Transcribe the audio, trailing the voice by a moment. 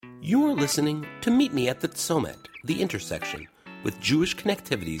You are listening to Meet Me at the Tzomet, the intersection, with Jewish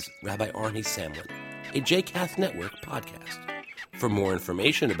Connectivity's Rabbi Arnie Samlin, a JCast Network podcast. For more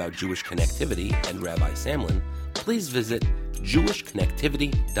information about Jewish Connectivity and Rabbi Samlin, please visit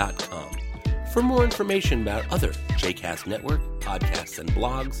jewishconnectivity.com. For more information about other JCast Network podcasts and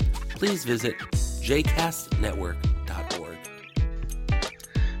blogs, please visit jcastnetwork.org.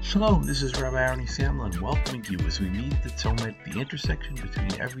 Shalom, this is Rabbi Arnie Samlin welcoming you as we meet the Tzomet, the intersection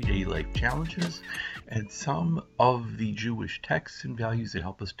between everyday life challenges and some of the Jewish texts and values that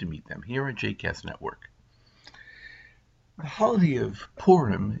help us to meet them here at JCast Network. The holiday of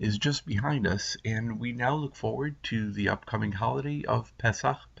Purim is just behind us, and we now look forward to the upcoming holiday of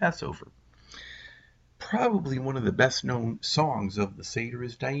Pesach, Passover. Probably one of the best-known songs of the Seder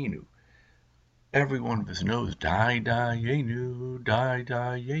is Dayenu. Every one of us knows, Die, Dayenu, Die,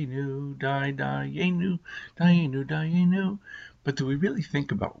 Dayenu, Die, Dayenu, Dayenu, Dayenu. But do we really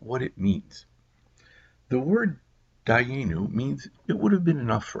think about what it means? The word Dayenu means it would have been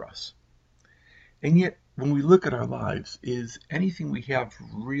enough for us. And yet, when we look at our lives, is anything we have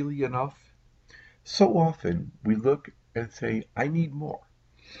really enough? So often, we look and say, I need more.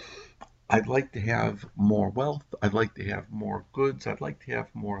 I'd like to have more wealth. I'd like to have more goods. I'd like to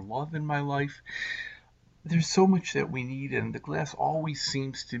have more love in my life. There's so much that we need, and the glass always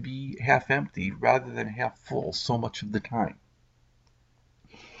seems to be half empty rather than half full so much of the time.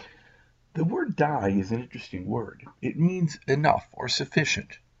 The word die is an interesting word. It means enough or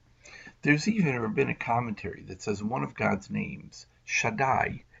sufficient. There's even a rabbinic commentary that says one of God's names,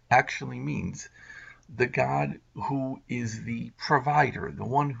 Shaddai, actually means the God who is the provider, the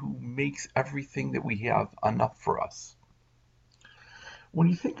one who makes everything that we have enough for us. When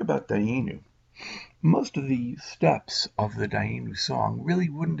you think about Dayenu, most of the steps of the Dayenu song really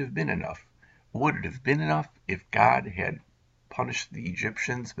wouldn't have been enough. Would it have been enough if God had punished the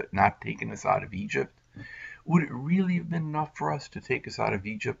Egyptians but not taken us out of Egypt? Would it really have been enough for us to take us out of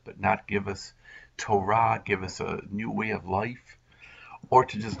Egypt but not give us Torah, give us a new way of life? Or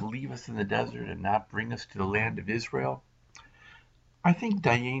to just leave us in the desert and not bring us to the land of Israel? I think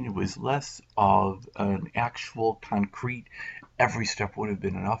Dayenu is less of an actual concrete, every step would have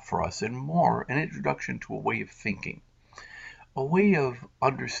been enough for us, and more an introduction to a way of thinking. A way of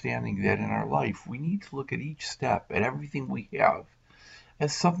understanding that in our life we need to look at each step, at everything we have,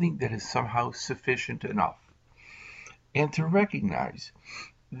 as something that is somehow sufficient enough. And to recognize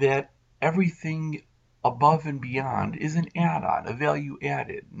that everything above and beyond is an add-on, a value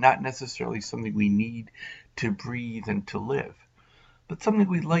added, not necessarily something we need to breathe and to live, but something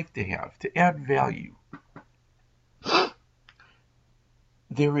we'd like to have, to add value.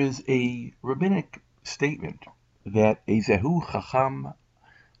 There is a rabbinic statement that Ezehu Chacham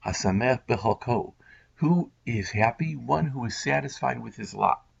Hasamech Bechalko, who is happy, one who is satisfied with his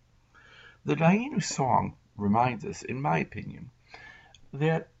lot. The Dayenu song reminds us, in my opinion,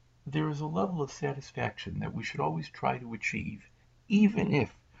 that there is a level of satisfaction that we should always try to achieve, even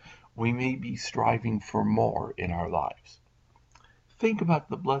if we may be striving for more in our lives. Think about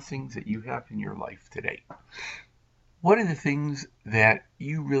the blessings that you have in your life today. What are the things that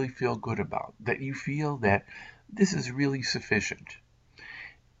you really feel good about, that you feel that this is really sufficient?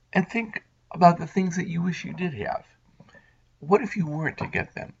 And think about the things that you wish you did have. What if you weren't to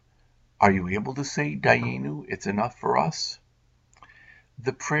get them? Are you able to say, Dayenu, it's enough for us?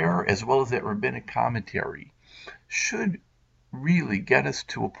 The prayer, as well as that rabbinic commentary, should really get us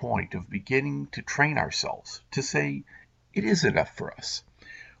to a point of beginning to train ourselves to say, it is enough for us.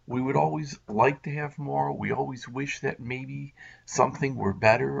 We would always like to have more. We always wish that maybe something were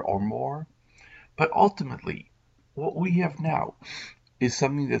better or more. But ultimately, what we have now is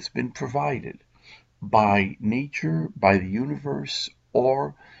something that's been provided by nature, by the universe,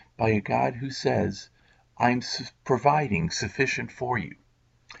 or by a God who says, I'm providing sufficient for you.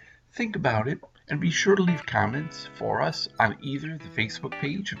 Think about it, and be sure to leave comments for us on either the Facebook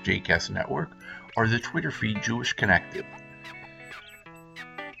page of JCast Network or the Twitter feed Jewish Connective.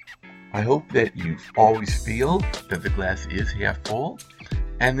 I hope that you always feel that the glass is half full,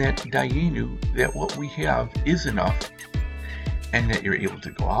 and that Dayenu, that what we have is enough, and that you're able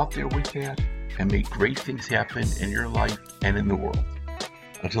to go out there with that and make great things happen in your life and in the world.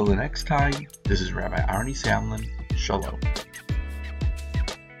 Until the next time, this is Rabbi Arnie Samlin. Shalom.